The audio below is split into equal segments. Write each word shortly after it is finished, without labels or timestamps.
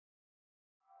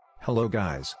Hello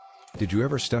guys. Did you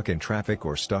ever stuck in traffic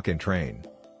or stuck in train?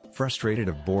 Frustrated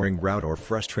of boring route or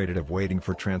frustrated of waiting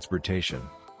for transportation?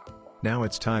 Now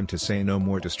it's time to say no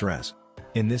more to stress.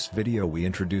 In this video we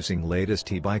introducing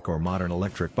latest e-bike or modern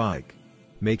electric bike.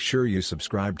 Make sure you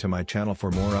subscribe to my channel for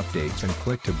more updates and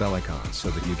click to bell icon so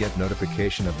that you get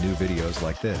notification of new videos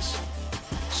like this.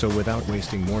 So without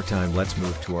wasting more time, let's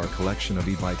move to our collection of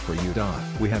e-bike for you.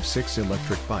 We have 6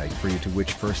 electric bike for you, to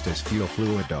which first is FUELL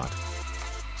Fluid.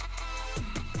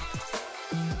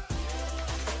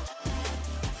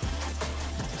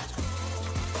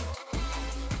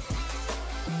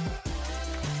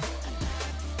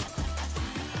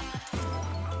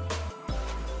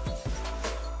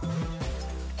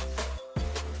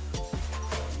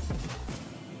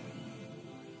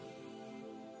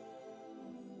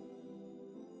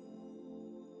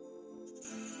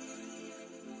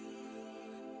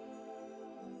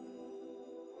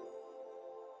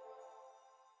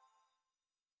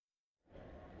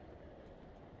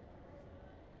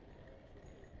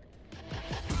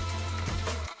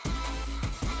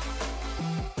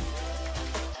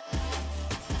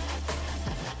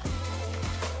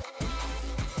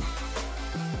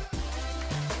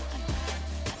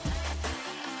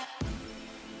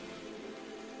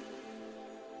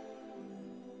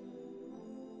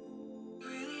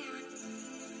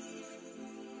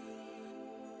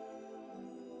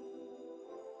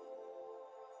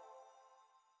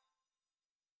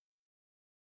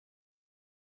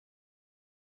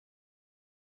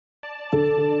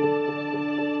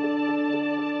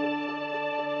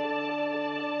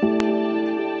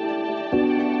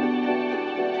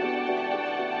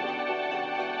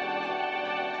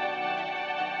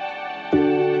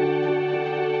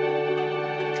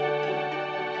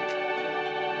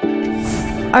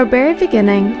 Our very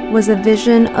beginning was a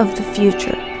vision of the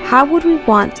future. How would we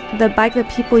want the bike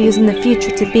that people use in the future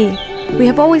to be? We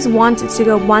have always wanted to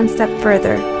go one step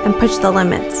further and push the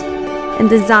limits in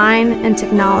design and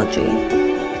technology.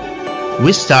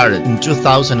 We started in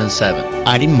 2007,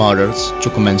 adding motors to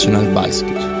conventional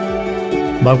bicycles.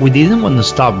 But we didn't want to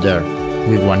stop there.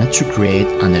 We wanted to create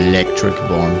an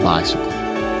electric-borne bicycle,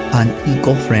 an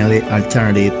eco-friendly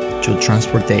alternative to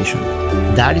transportation.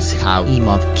 That is how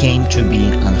e-mob came to be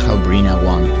and how Brina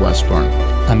 1 was born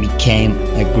and became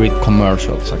a great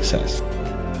commercial success.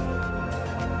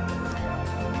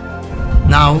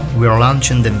 Now we are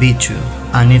launching the B2,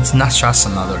 and it's not just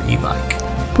another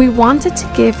e-bike. We wanted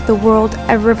to give the world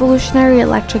a revolutionary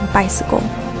electric bicycle.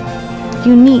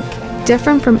 Unique,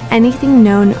 different from anything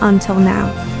known until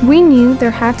now. We knew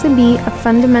there had to be a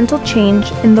fundamental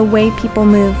change in the way people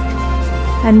move,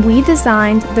 and we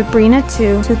designed the Brina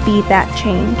 2 to be that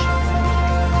change.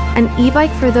 An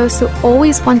e-bike for those who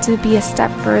always want to be a step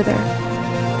further.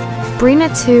 Brina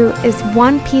 2 is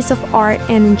one piece of art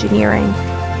and engineering.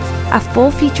 A full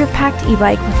feature-packed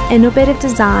e-bike with innovative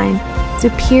design,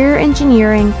 superior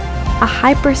engineering, a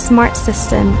hyper-smart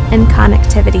system, and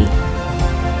connectivity.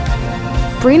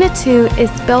 Brina 2 is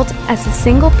built as a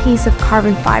single piece of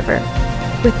carbon fiber,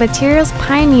 with materials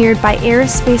pioneered by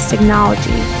aerospace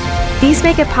technology. These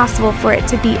make it possible for it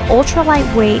to be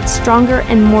ultra-lightweight, stronger,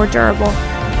 and more durable.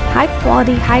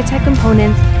 High-quality, high-tech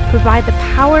components provide the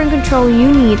power and control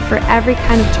you need for every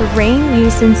kind of terrain,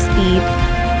 use, and speed.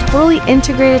 Totally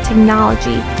integrated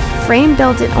technology, frame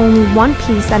built in only one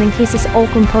piece that encases all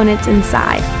components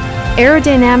inside.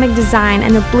 Aerodynamic design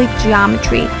and oblique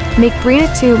geometry make Brina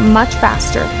 2 much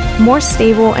faster, more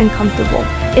stable, and comfortable.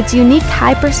 Its unique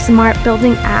hyper-smart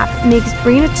building app makes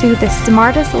Brina 2 the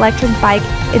smartest electric bike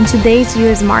in today's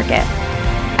US market.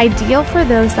 Ideal for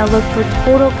those that look for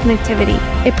total connectivity,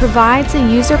 it provides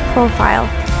a user profile,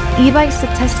 e-bike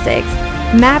statistics,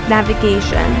 map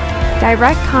navigation,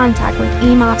 direct contact with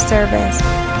e-mob service,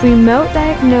 remote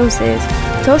diagnosis,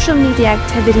 social media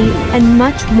activity, and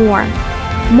much more.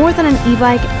 More than an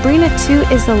e-bike, Brina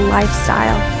 2 is a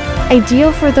lifestyle.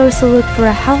 Ideal for those who look for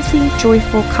a healthy,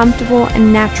 joyful, comfortable,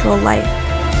 and natural life.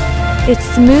 It's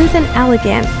smooth and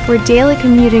elegant for daily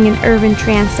commuting and urban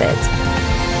transit.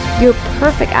 Your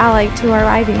perfect ally to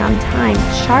arriving on time,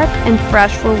 sharp and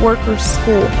fresh for work or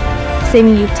school,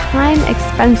 saving you time,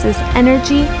 expenses,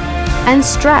 energy, and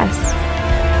stress.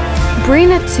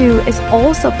 Brina 2 is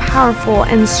also powerful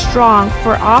and strong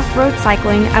for off-road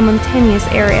cycling and mountainous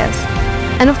areas.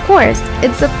 And of course,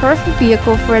 it's the perfect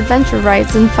vehicle for adventure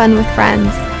rides and fun with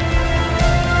friends.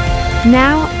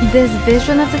 Now, this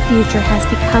vision of the future has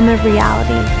become a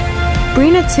reality.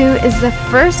 Brina 2 is the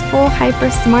first full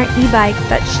hyper-smart e-bike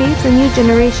that shapes a new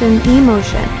generation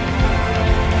e-motion.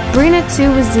 Brina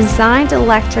 2 was designed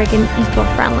electric and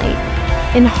eco-friendly,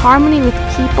 in harmony with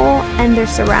people and their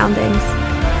surroundings.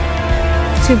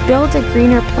 To to build a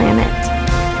greener planet,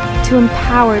 to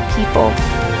empower people,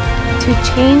 to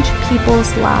change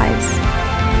people's lives.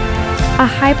 A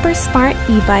hyper-smart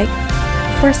e-bike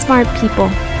for smart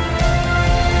people.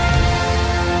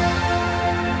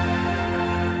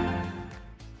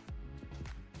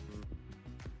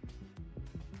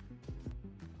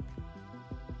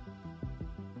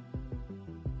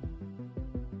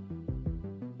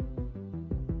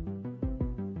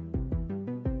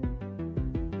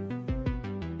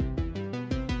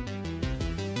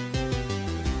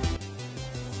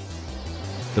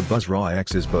 The Buzzraw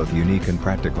X is both unique and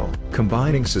practical.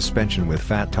 Combining suspension with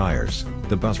fat tires,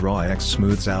 the Buzzraw X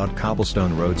smooths out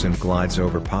cobblestone roads and glides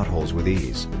over potholes with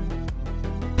ease.